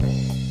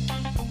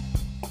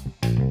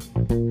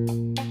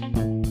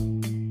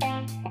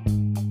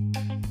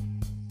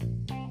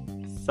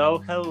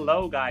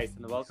Hello guys,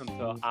 and welcome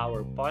to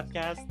our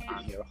podcast.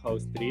 I'm your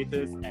host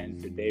Ritus,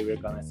 and today we're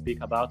gonna speak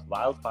about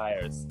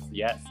wildfires.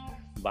 Yes,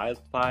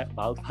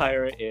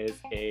 wildfire is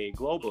a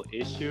global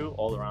issue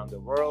all around the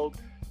world,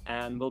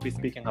 and we'll be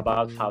speaking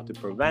about how to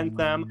prevent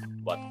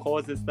them, what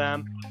causes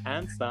them,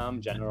 and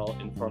some general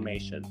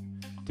information.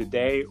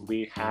 Today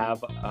we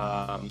have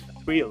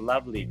three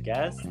lovely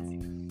guests,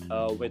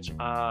 which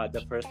are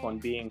the first one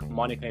being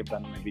Monica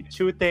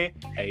Ivanovičiūtė,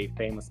 a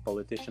famous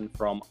politician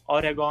from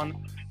Oregon.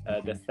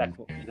 The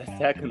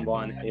second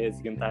one is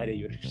Gintarė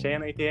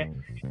Jurkšėnaitė,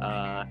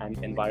 an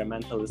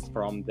environmentalist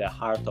from the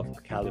heart of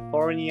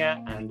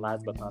California. And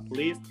last but not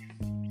least,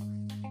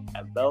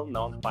 a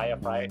well-known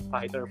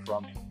firefighter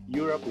from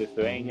Europe,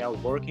 Lithuania,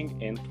 working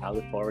in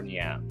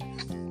California.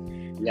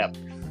 Yep.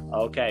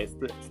 Okay,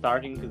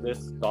 starting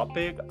this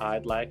topic,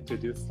 I'd like to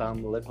do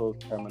some little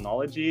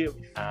terminology.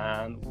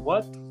 And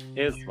what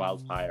is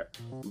wildfire?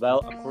 Well,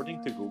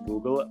 according to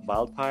Google,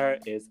 wildfire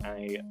is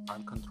an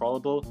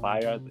uncontrollable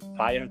fire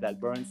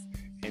that burns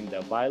in the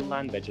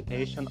wildland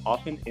vegetation,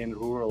 often in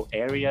rural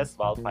areas.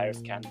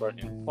 Wildfires can burn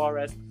in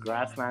forests,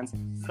 grasslands,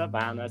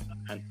 savannas,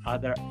 and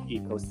other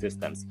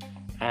ecosystems,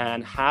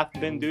 and have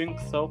been doing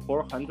so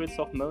for hundreds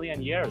of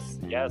million years.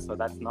 Yeah, so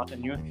that's not a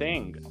new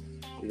thing.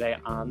 They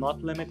are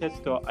not limited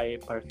to a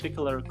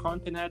particular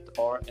continent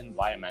or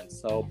environment.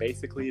 So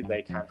basically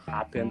they can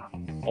happen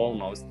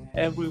almost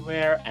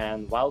everywhere,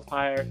 and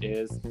wildfire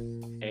is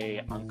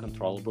a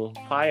uncontrollable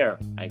fire,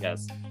 I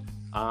guess.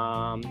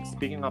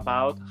 Speaking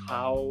about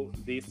how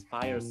these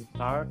fires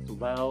start,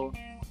 well,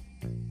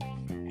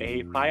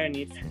 a fire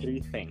needs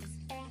three things: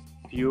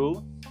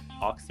 fuel,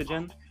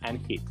 oxygen,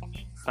 and heat.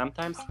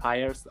 Sometimes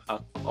fires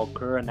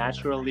occur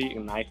naturally,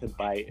 ignited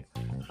by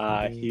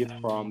heat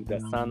from the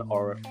sun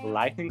or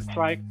lightning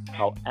strike.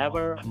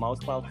 However,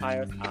 most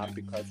wildfires are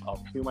because of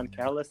human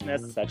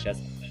carelessness, such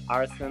as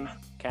arson,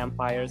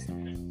 campfires,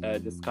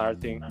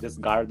 discarding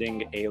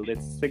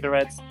lit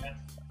cigarettes,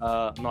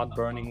 not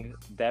burning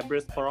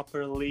debris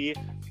properly,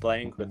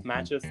 playing with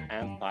matches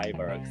and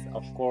fireworks.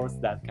 Of course,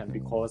 that can be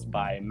caused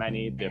by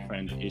many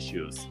different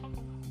issues.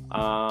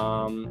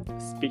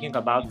 Speaking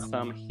about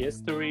some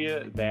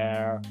history,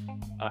 there,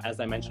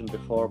 as I mentioned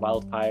before,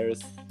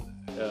 wildfires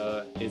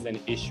is an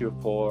issue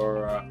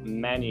for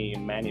many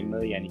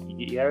million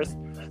years,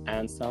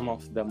 and some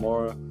of the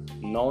more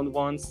known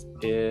ones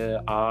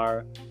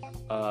are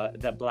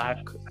the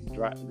Black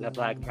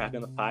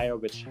Dragon Fire,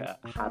 which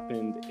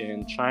happened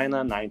in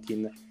China,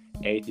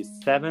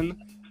 1987.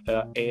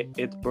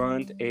 It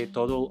burned a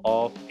total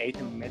of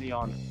 80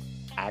 million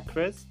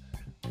acres.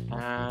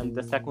 And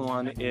the second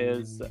one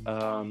is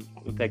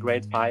the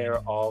Great Fire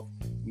of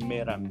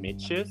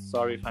Miramichi.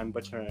 Sorry if I'm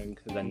butchering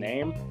the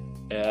name.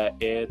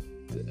 It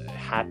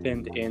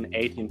happened in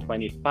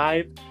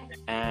 1825,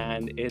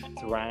 and it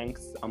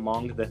ranks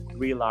among the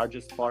three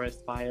largest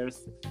forest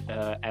fires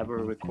ever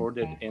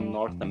recorded in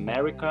North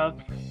America,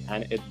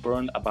 and it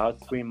burned about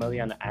 3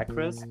 million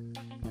acres.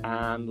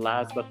 And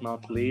last but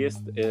not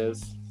least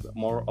is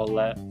more or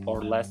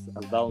less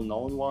a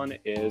well-known one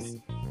is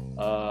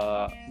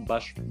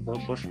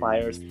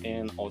bushfires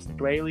in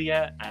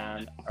Australia,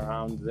 and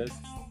around this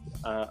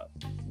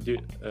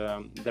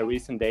the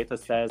recent data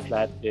says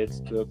that it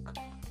took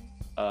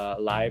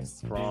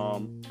lives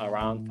from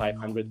around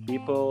 500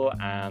 people,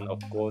 and of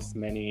course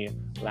many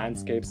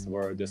landscapes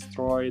were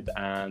destroyed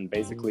and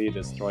basically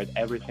destroyed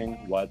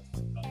everything what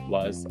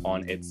was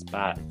on its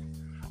path.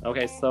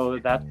 Okay, so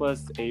that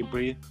was a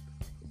brief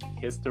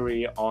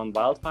history on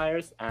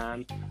wildfires,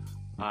 and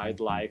I'd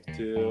like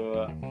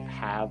to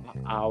have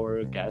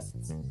our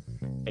guests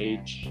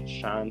a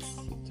chance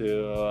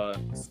to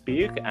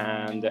speak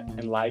and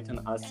enlighten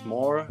us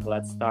more.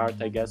 Let's start,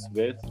 I guess,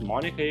 with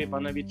Monica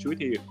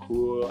Ivanovičiūtė,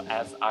 who,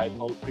 as I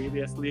told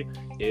previously,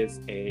 is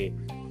a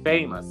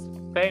famous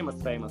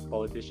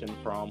politician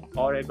from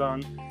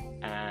Oregon.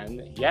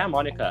 And yeah,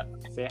 Monica,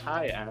 say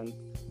hi. And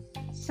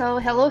so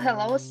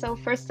hello. So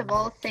first of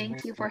all,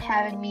 thank you for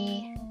having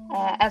me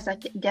as a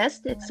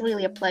guest. It's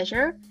really a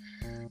pleasure.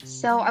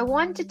 So I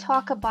want to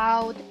talk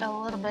about a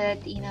little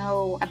bit,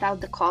 about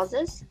the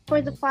causes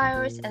for the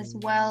fires, as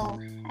well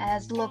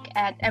as look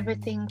at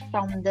everything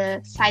from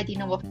the side,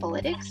 of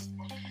politics.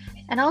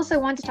 And also I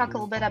want to talk a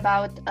little bit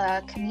about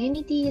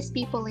communities,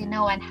 people,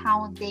 and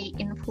how they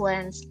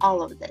influence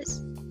all of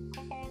this.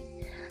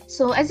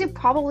 So as you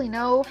probably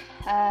know,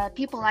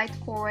 people light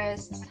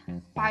forest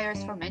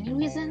fires for many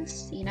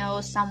reasons.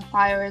 Some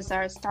fires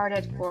are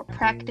started for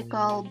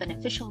practical,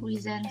 beneficial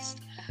reasons.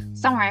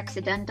 Some are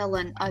accidental,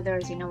 and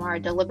others, are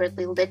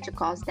deliberately lit to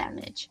cause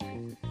damage.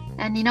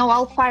 And,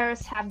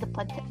 wildfires have the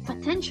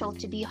potential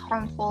to be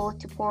harmful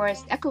to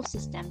forest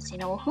ecosystems,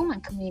 human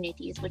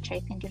communities, which I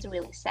think is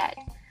really sad.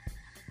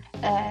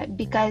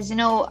 Because,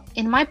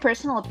 in my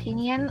personal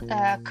opinion,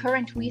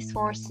 current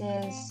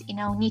resources,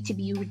 need to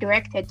be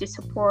redirected to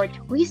support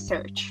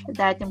research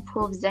that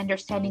improves the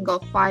understanding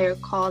of fire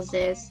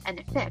causes and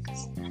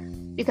effects.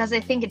 Because I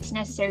think it's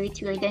necessary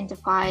to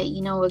identify,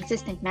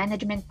 existing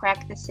management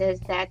practices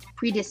that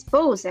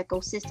predispose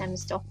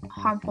ecosystems to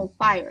harmful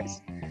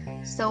fires.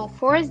 So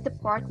forest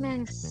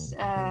departments,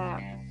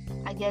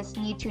 I guess,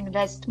 need to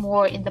invest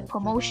more in the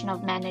promotion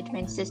of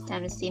management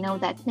systems,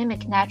 that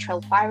mimic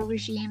natural fire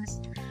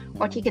regimes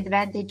or take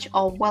advantage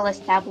of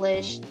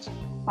well-established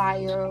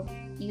fire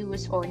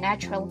use or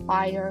natural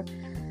fire.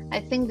 I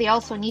think they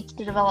also need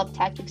to develop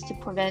tactics to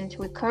prevent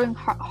recurring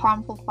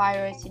harmful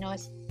fires,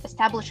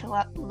 establish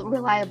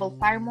reliable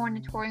fire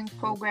monitoring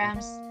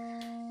programs,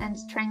 and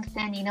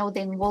strengthen,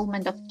 the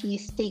involvement of key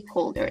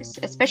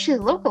stakeholders, especially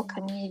local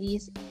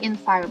communities, in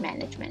fire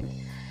management.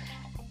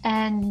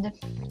 And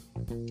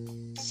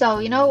so,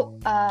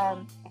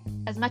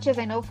 as much as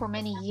I know, for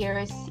many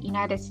years,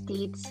 United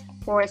States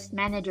forest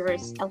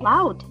managers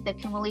allowed the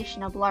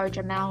accumulation of large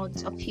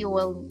amounts of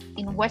fuel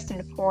in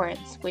western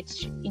forests,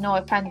 which,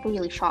 I find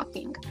really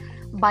shocking,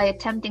 by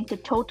attempting to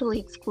totally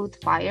exclude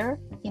fire.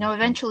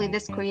 Eventually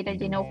this created,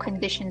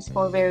 conditions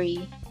for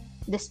very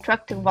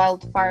destructive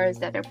wildfires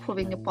that are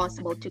proving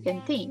impossible to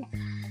contain.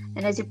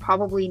 And as you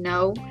probably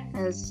know,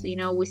 as we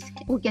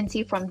can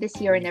see from this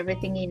year and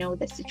everything,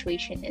 the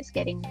situation is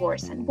getting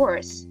worse and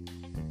worse.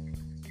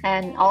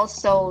 And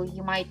also,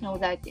 you might know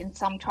that in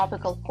some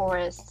tropical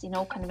forests,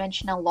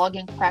 conventional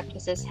logging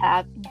practices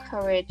have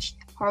encouraged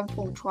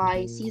harmful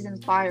dry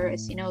season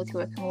fires,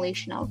 through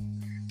accumulation of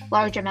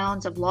large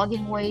amounts of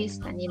logging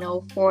waste and,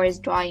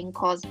 forest drying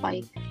caused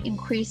by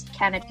increased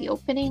canopy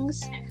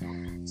openings.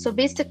 So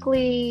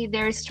basically,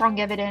 there is strong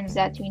evidence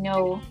that,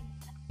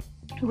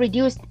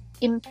 reduced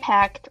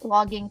impact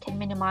logging can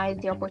minimize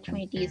the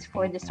opportunities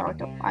for the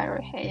start of fire.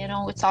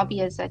 It's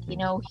obvious that,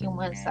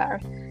 humans are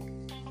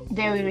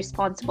very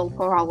responsible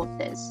for all of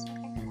this.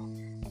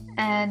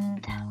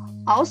 And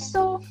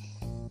also,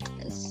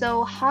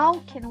 so how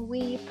can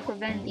we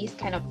prevent these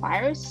kind of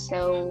fires?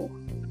 So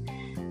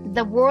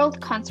the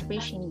World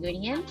Conservation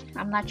Union,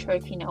 I'm not sure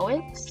if you know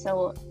it,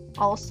 so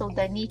also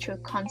the Nature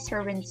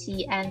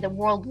Conservancy and the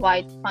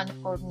Worldwide Fund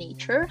for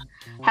Nature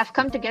have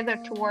come together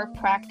to work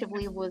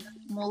proactively with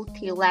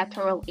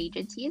multilateral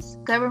agencies,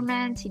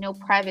 governments,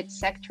 private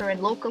sector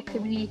and local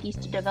communities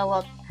to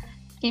develop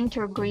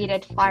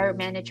integrated fire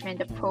management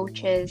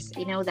approaches,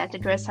 that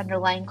address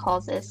underlying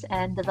causes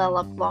and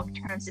develop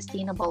long-term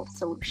sustainable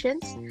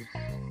solutions.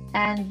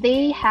 And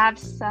they have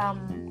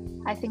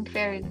some, I think,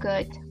 very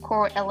good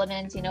core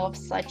elements, of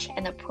such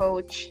an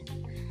approach.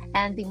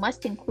 And they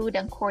must include,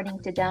 according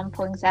to them,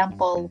 for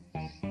example,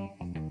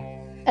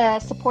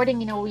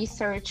 supporting,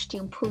 research to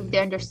improve the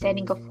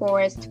understanding of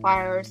forest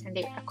fires and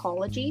their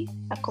ecology,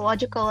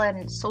 ecological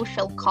and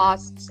social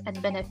costs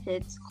and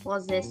benefits,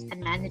 causes,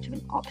 and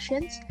management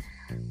options.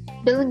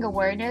 Building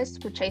awareness,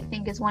 which I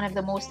think is one of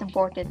the most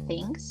important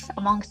things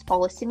amongst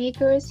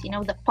policymakers,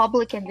 the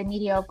public and the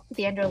media, of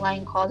the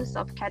underlying causes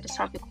of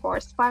catastrophic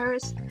forest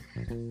fires,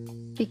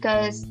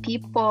 because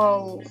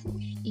people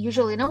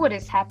usually know what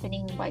is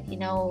happening, but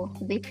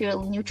they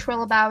feel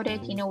neutral about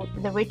it.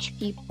 The rich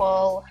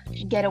people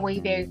get away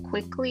very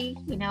quickly.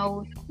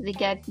 They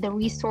get the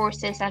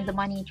resources and the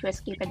money to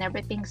escape and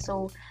everything.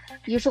 So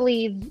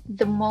usually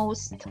the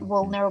most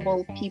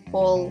vulnerable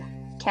people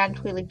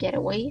can't really get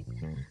away.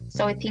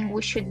 So I think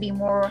we should be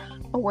more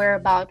aware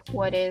about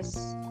what is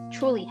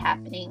truly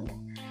happening.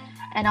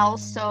 And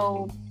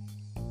also,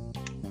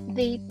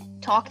 they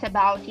talked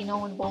about,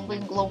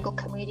 involving local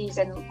communities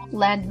and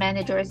land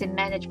managers in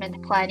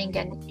management planning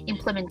and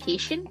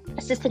implementation,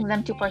 assisting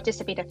them to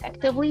participate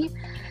effectively.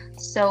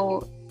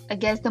 So I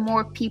guess the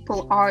more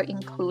people are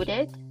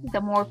included,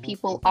 the more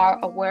people are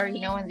aware,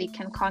 and they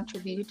can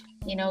contribute,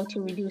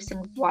 to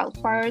reducing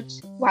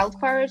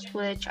wildfires,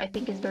 which I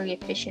think is very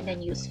efficient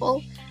and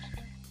useful.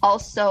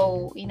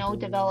 Also,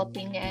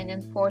 developing and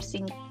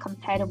enforcing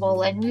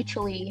compatible and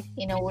mutually,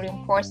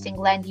 reinforcing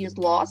land use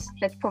laws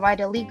that provide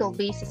a legal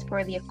basis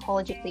for the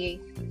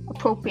ecologically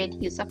appropriate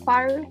use of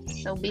fire.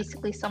 So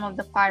basically, some of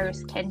the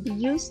fires can be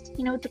used,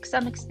 to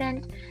some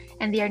extent,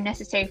 and they are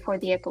necessary for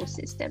the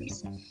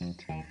ecosystems.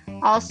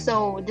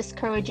 Also,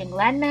 discouraging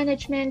land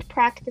management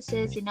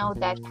practices,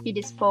 that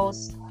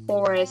predispose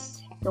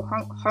forests to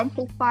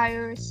harmful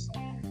fires,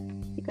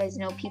 because,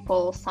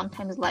 people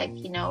sometimes like,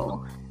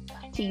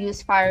 to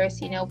use fires,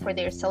 for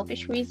their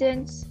selfish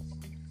reasons.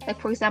 Like,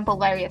 for example,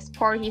 various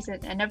parties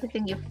and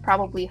everything you've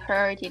probably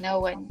heard,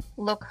 and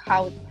look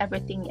how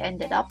everything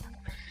ended up.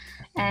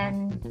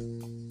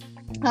 And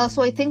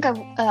also, I think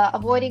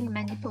avoiding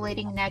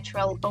manipulating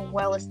natural or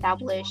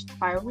well-established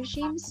fire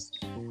regimes.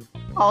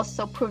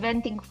 Also,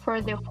 preventing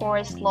further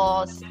forest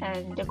loss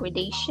and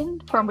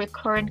degradation from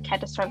recurrent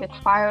catastrophic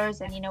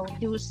fires, and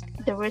reduce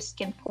the risk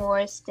in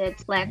forested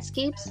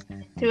landscapes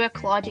through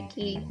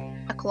ecologically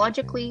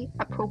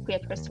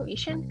appropriate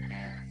restoration.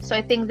 So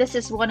I think this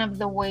is one of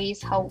the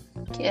ways how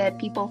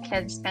people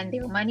can spend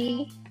their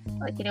money,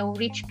 like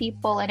rich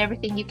people and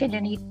everything. You can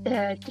donate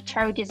to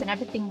charities and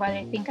everything, but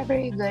I think a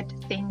very good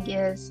thing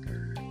is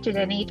to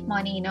donate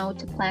money,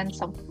 to plant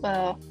some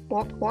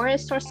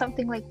forest or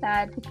something like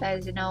that,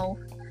 because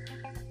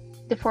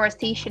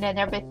deforestation and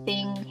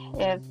everything,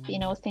 if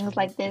things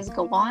like this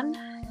go on,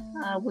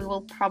 we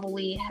will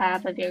probably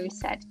have a very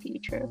sad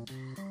future.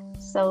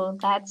 So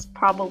that's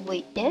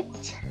probably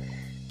it.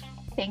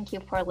 thank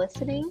you for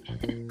listening.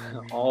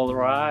 All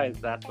right,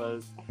 that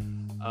was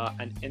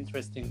an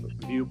interesting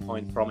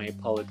viewpoint from a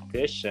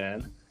politician.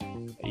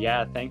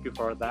 Yeah, thank you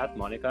for that,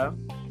 Monica.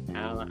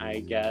 And I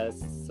guess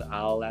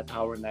I'll let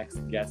our next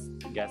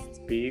guest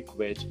speak,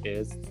 which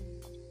is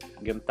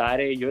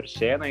Gintare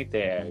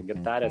Juršėnaitė.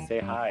 Gintare, say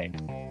hi.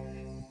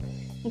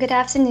 Good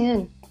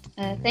afternoon.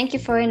 Thank you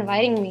for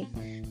inviting me.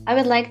 I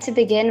would like to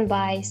begin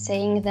by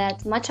saying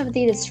that much of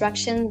the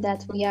destruction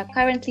that we are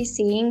currently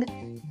seeing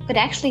could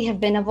actually have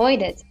been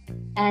avoided.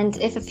 And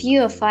if a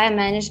few of fire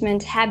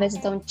management habits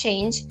don't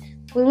change,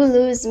 we will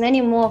lose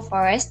many more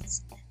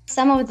forests.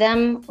 Some of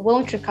them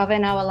won't recover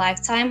in our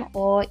lifetime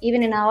or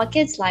even in our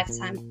kids'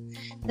 lifetime.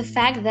 The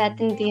fact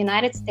that in the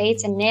United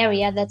States an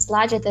area that's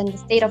larger than the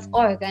state of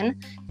Oregon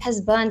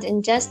has burned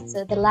in just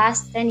the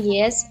last 10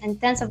 years and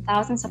tens of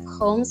thousands of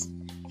homes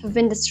have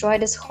been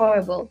destroyed is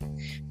horrible.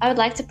 I would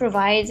like to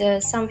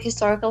provide some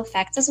historical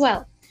facts as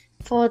well.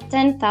 For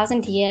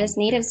 10,000 years,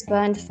 natives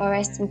burned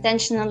forests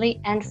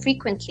intentionally and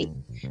frequently.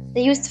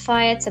 They used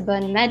fire to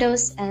burn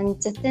meadows and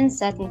to thin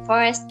certain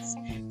forests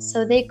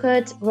so they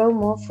could grow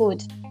more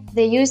food.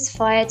 They used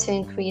fire to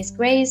increase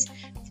graze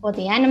for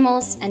the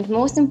animals, and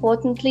most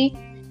importantly,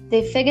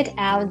 they figured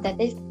out that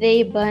if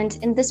they burned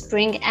in the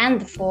spring and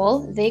the fall,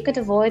 they could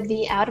avoid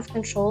the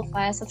out-of-control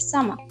fires of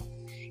summer.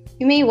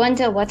 You may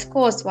wonder what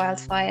caused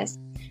wildfires.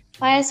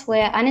 Fires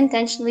were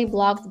unintentionally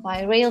blocked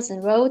by rails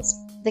and roads.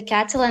 The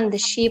cattle and the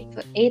sheep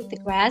ate the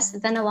grass.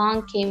 Then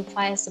along came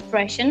fire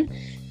suppression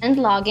and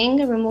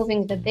logging,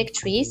 removing the big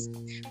trees.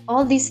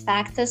 All these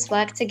factors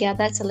work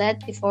together to let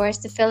the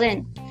forest fill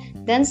in.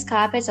 Dense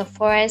carpet of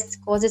forest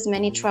causes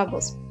many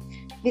troubles.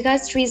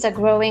 Because trees are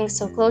growing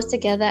so close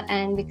together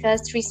and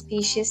because tree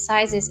species,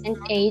 sizes, and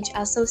age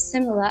are so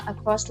similar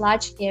across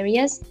large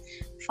areas,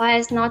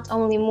 fires not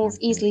only move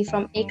easily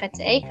from acre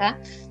to acre,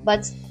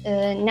 but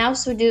now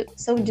so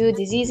do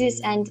diseases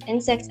and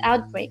insect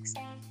outbreaks.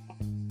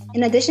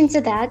 In addition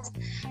to that,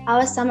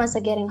 our summers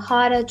are getting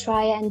hotter,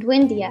 drier, and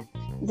windier.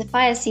 The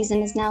fire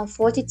season is now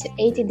 40 to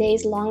 80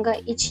 days longer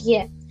each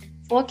year.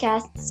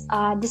 Forecasts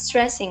are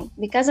distressing.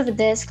 Because of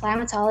this,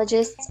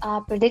 climatologists are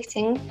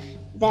predicting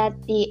that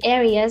the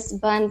areas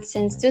burned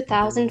since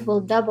 2000 will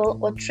double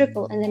or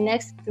triple in the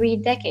next 3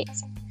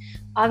 decades.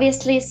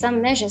 Obviously,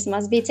 some measures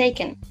must be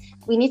taken.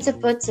 We need to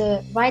put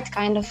the right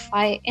kind of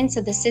fire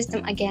into the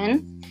system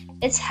again.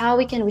 It's how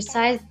we can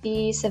resize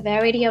the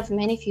severity of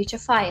many future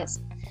fires.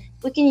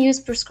 We can use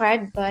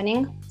prescribed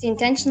burning to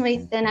intentionally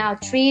thin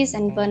out trees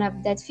and burn up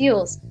dead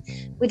fuels.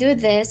 We do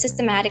this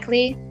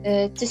systematically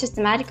to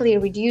systematically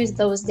reduce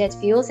those dead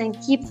fuels and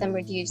keep them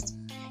reduced.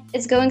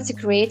 It's going to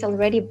create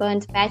already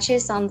burned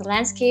patches on the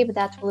landscape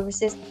that will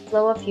resist the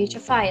flow of future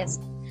fires.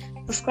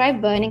 Prescribed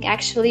burning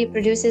actually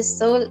produces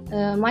so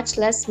much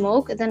less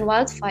smoke than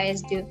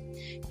wildfires do.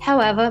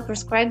 However,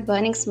 prescribed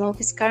burning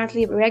smoke is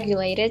currently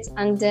regulated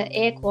under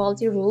air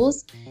quality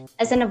rules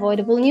as an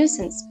avoidable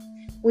nuisance.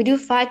 We do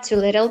fight too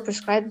little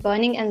prescribed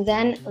burning, and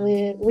then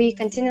we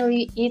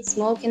continually eat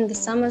smoke in the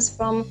summers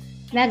from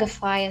mega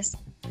fires.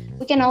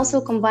 We can also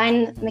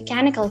combine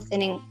mechanical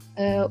thinning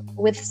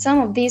with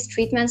some of these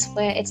treatments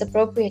where it's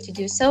appropriate to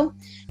do so,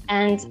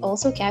 and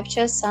also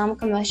capture some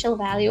commercial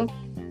value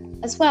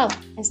as well.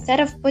 Instead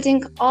of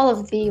putting all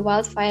of the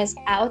wildfires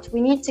out,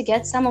 we need to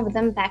get some of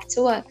them back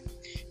to work.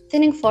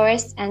 Thinning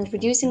forests and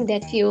reducing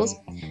dead fuels,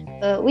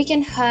 we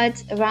can herd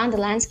around the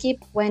landscape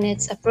when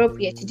it's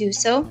appropriate to do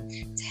so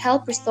to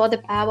help restore the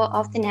power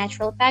of the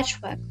natural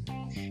patchwork.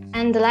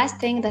 And the last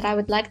thing that I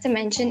would like to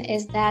mention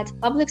is that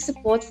public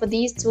support for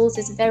these tools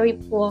is very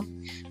poor.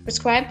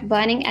 Prescribed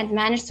burning and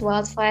managed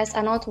wildfires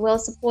are not well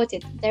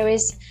supported. There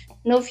is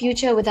no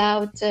future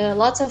without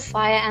lots of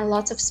fire and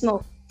lots of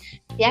smoke.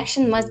 The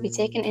action must be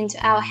taken into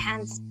our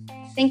hands.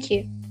 Thank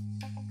you.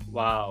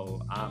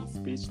 Wow, I'm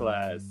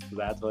speechless.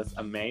 That was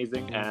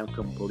amazing and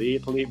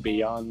completely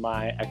beyond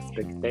my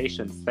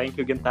expectations. Thank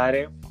you,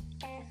 Gintare.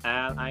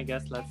 And I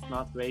guess let's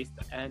not waste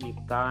any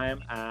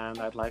time, and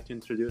I'd like to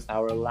introduce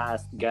our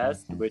last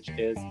guest, which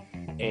is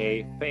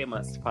a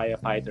famous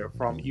firefighter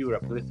from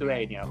Europe,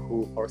 Lithuania,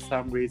 who for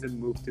some reason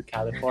moved to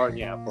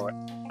California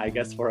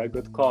for a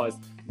good cause.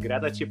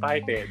 Greta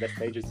Čypaitė, the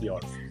stage is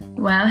yours.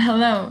 Well,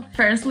 hello.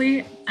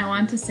 Firstly, I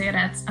want to say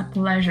that it's a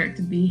pleasure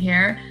to be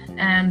here,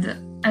 and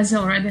as you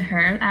already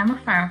heard, I'm a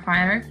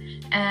firefighter,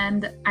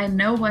 and I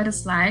know what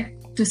it's like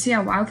to see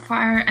a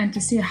wildfire and to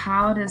see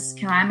how this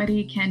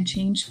calamity can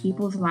change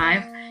people's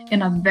life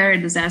in a very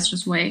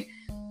disastrous way.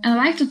 And I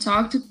like to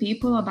talk to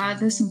people about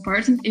this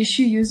important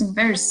issue using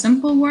very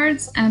simple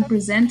words and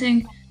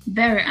presenting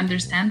very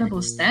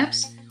understandable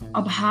steps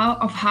of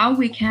how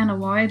we can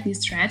avoid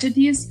these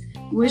tragedies,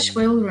 which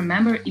we will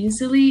remember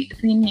easily if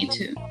we need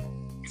to.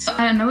 So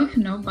I don't know if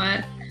you know,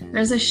 but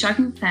there's a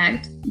shocking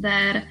fact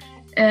that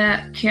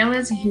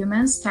careless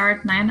humans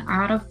start 9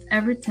 out of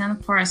every 10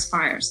 forest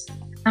fires.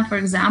 And for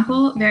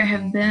example, there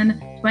have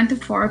been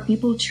 24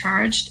 people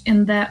charged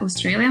in the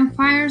Australian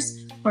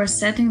fires for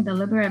setting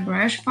deliberate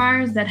brush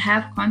fires that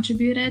have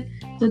contributed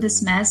to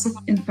this massive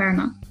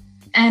inferno.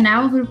 And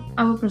I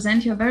will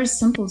present you very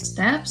simple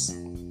steps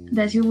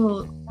that you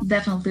will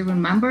definitely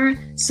remember.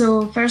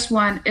 So first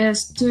one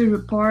is to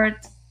report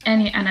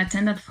any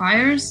unattended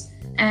fires.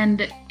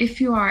 And if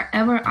you are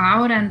ever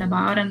out and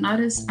about and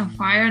notice a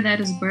fire that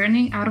is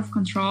burning out of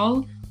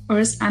control or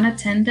is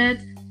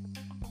unattended,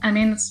 I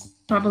mean, it's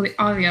probably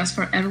obvious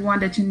for everyone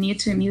that you need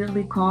to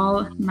immediately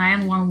call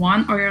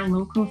 911 or your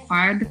local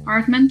fire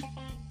department.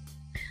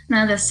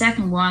 Now, the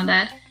second one,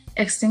 that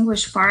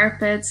extinguish fire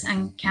pits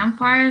and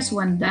campfires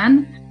when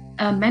done.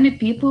 Many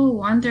people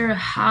wonder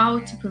how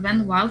to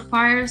prevent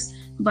wildfires,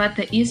 but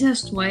the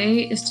easiest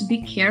way is to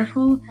be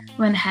careful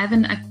when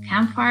having a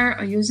campfire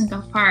or using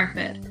a fire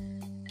pit.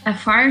 A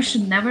fire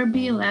should never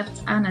be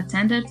left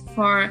unattended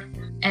for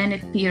any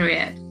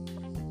period.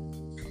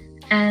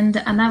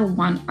 And another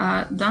one,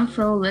 don't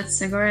throw lit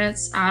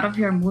cigarettes out of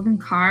your moving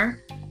car.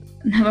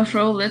 Never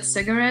throw lit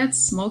cigarettes,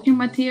 smoking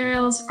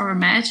materials, or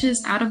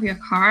matches out of your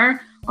car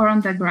or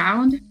on the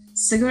ground.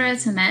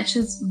 Cigarettes and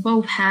matches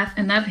both have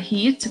enough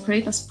heat to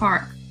create a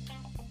spark.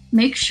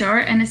 Make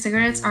sure any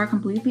cigarettes are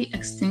completely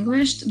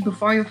extinguished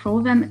before you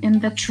throw them in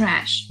the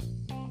trash.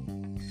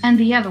 And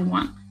the other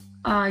one,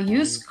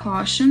 use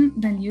caution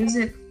when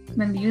using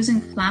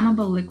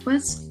flammable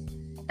liquids.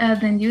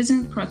 Then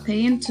using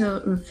propane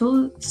to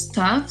refill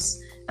stoves.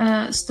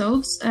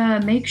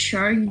 Make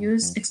sure you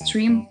use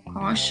extreme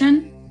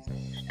caution.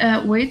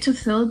 Wait to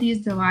fill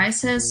these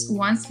devices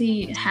once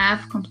they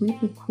have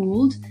completely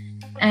cooled.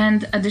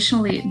 And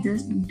additionally,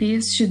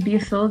 these should be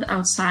filled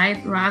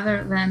outside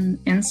rather than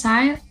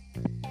inside.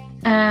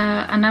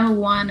 Another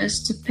one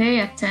is to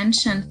pay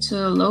attention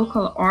to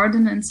local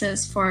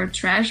ordinances for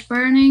trash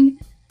burning.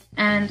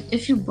 And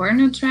if you burn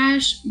your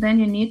trash, then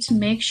you need to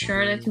make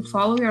sure that you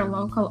follow your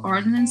local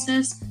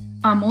ordinances.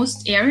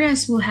 Most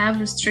areas will have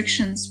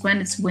restrictions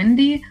when it's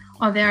windy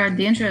or there are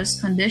dangerous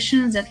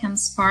conditions that can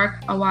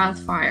spark a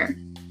wildfire.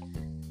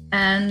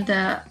 And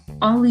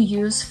only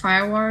use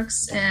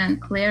fireworks in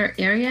clear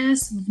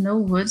areas with no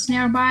woods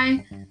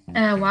nearby.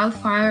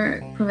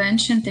 Wildfire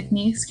prevention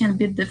techniques can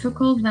be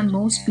difficult when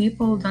most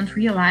people don't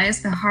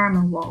realize the harm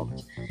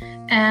involved.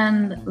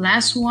 And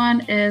last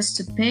one is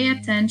to pay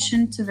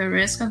attention to the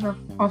risk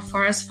of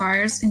forest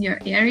fires in your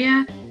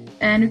area,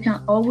 and you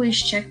can always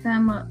check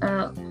them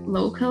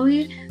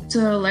locally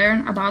to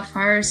learn about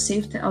fire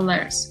safety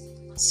alerts.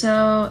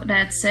 So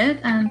that's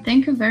it, and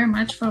thank you very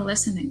much for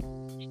listening.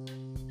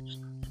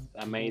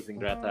 Amazing,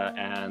 Greta.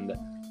 And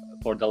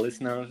for the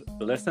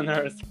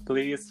listeners,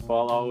 please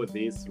follow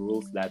these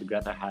rules that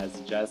Greta has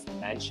just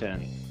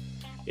mentioned.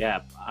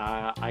 Yeah,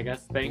 I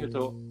guess thank you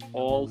to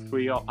all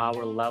three of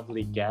our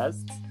lovely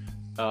guests.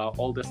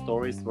 All the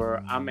stories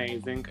were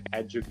amazing,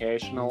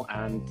 educational,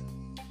 and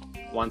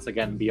once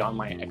again beyond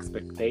my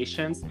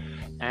expectations.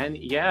 And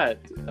yeah,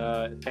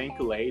 thank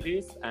you,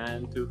 ladies.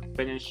 And to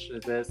finish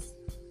this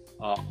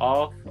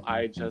off,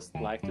 I just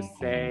like to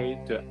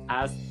say, to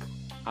ask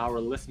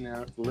our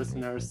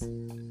listeners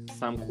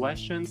some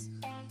questions.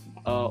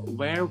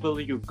 Where will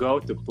you go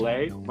to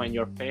play when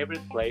your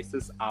favorite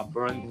places are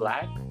burned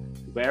black?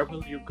 Where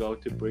will you go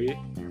to breathe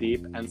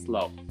deep and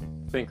slow?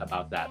 Think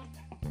about that.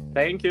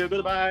 Thank you.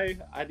 Goodbye.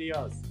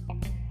 Adios.